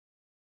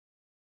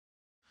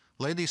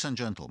Ladies and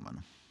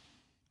gentlemen,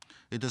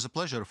 it is a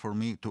pleasure for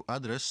me to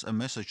address a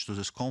message to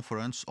this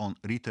conference on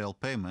retail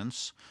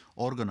payments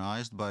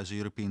organized by the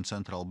European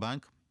Central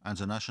Bank and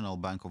the National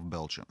Bank of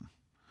Belgium.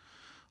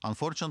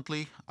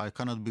 Unfortunately, I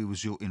cannot be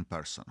with you in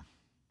person.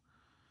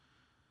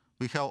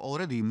 We have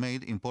already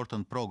made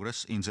important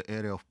progress in the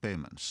area of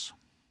payments.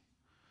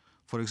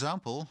 For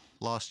example,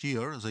 last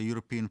year, the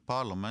European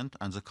Parliament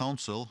and the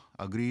Council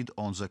agreed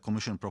on the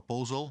Commission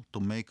proposal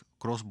to make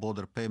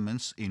cross-border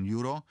payments in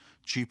euro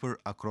cheaper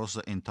across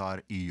the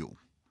entire EU.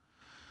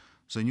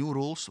 The new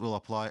rules will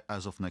apply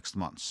as of next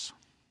month.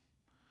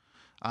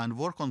 And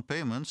work on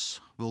payments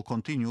will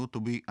continue to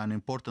be an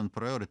important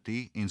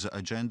priority in the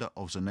agenda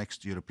of the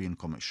next European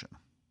Commission.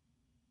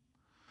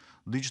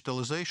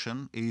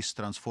 Digitalization is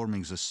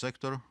transforming this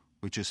sector,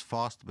 which is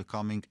fast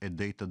becoming a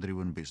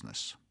data-driven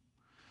business.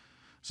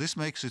 This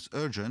makes it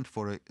urgent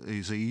for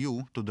the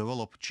EU to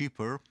develop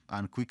cheaper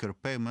and quicker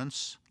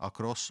payments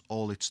across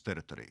all its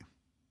territory.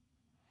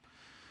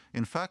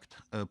 In fact,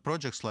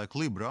 projects like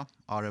Libra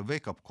are a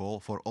wake-up call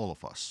for all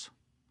of us.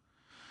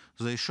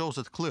 They show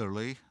that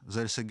clearly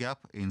there is a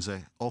gap in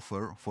the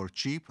offer for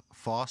cheap,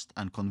 fast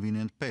and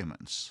convenient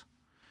payments.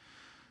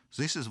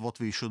 This is what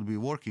we should be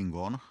working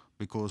on,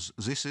 because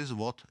this is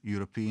what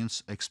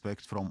Europeans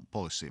expect from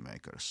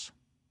policymakers.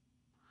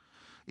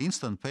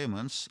 Instant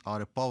payments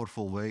are a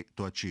powerful way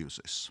to achieve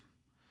this.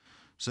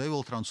 They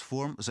will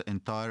transform the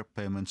entire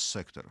payments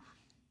sector.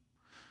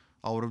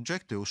 Our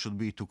objective should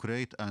be to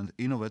create an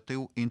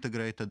innovative,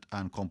 integrated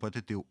and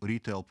competitive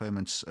retail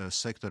payments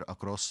sector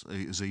across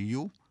the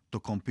EU to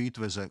compete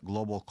with the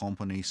global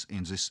companies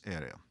in this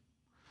area.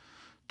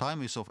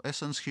 Time is of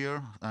essence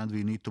here, and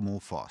we need to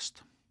move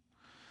fast.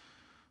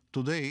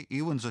 Today,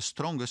 even the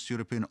strongest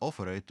European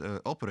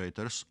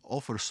operators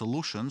offer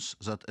solutions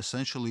that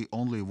essentially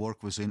only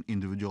work within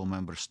individual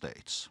member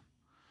states.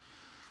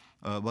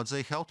 But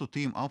they have to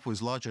team up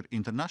with larger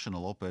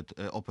international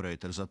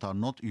operators that are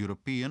not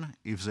European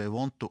if they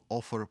want to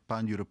offer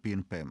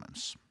pan-European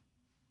payments.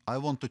 I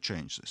want to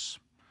change this.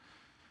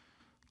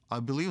 I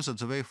believe that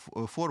the way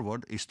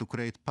forward is to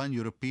create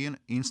pan-European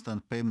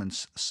instant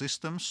payments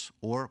systems,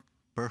 or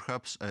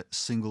perhaps a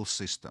single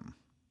system.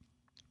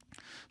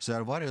 There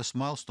are various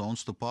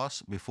milestones to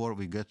pass before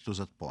we get to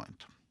that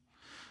point.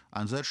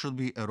 And there should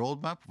be a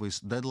roadmap with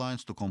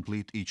deadlines to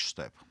complete each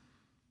step.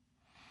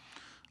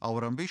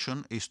 Our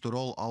ambition is to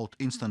roll out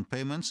instant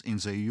payments in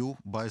the EU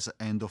by the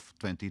end of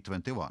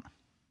 2021.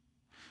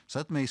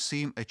 That may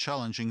seem a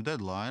challenging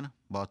deadline,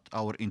 but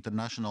our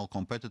international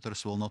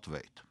competitors will not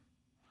wait.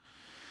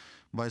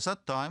 By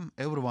that time,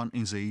 everyone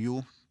in the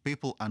EU,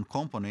 people and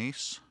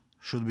companies,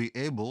 should be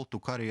able to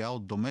carry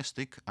out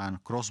domestic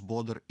and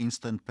cross-border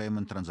instant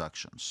payment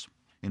transactions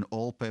in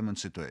all payment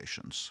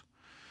situations.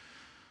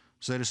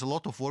 There is a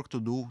lot of work to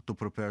do to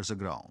prepare the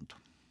ground.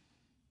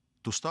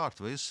 To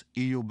start with,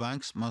 EU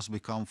banks must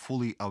become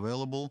fully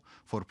available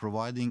for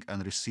providing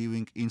and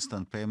receiving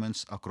instant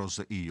payments across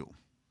the EU.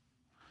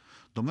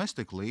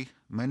 Domestically,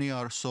 many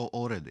are so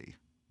already,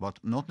 but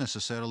not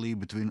necessarily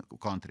between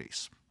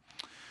countries.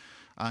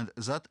 And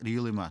that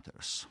really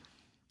matters.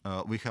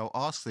 We have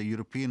asked the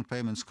European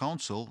Payments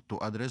Council to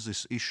address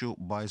this issue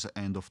by the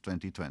end of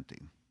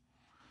 2020.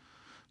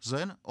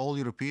 Then all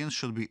Europeans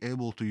should be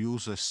able to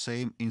use the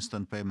same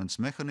instant payments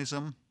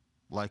mechanism,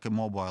 like a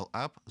mobile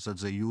app that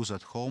they use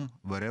at home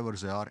wherever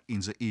they are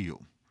in the EU.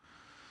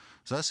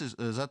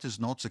 That is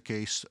not the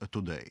case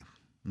today.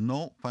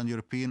 No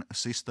pan-European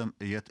system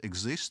yet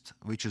exists,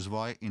 which is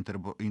why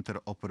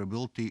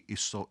interoperability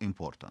is so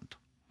important.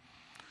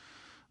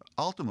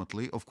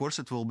 Ultimately, of course,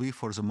 it will be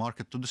for the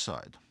market to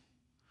decide.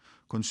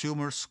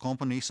 Consumers,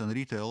 companies and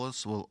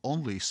retailers will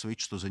only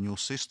switch to the new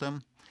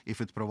system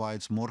if it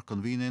provides more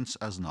convenience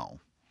as now.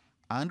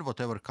 And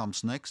whatever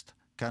comes next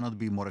cannot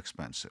be more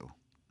expensive.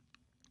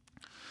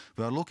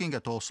 We are looking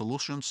at all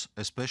solutions,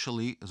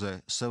 especially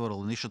the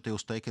several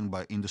initiatives taken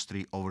by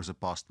industry over the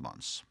past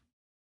months.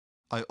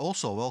 I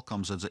also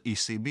welcome that the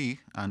ECB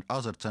and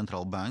other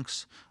central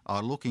banks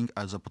are looking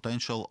at the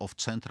potential of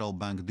central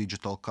bank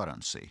digital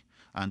currency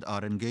and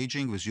are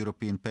engaging with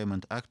European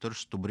payment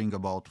actors to bring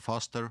about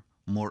faster,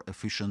 more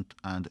efficient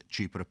and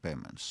cheaper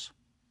payments.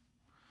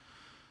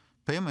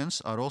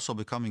 Payments are also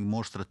becoming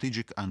more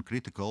strategic and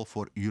critical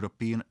for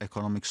European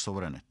economic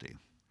sovereignty.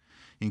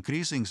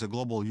 Increasing the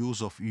global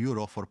use of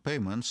euro for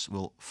payments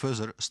will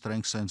further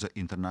strengthen the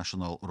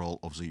international role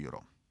of the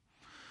euro.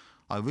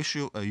 I wish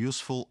you a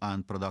useful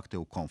and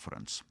productive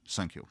conference.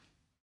 Thank you.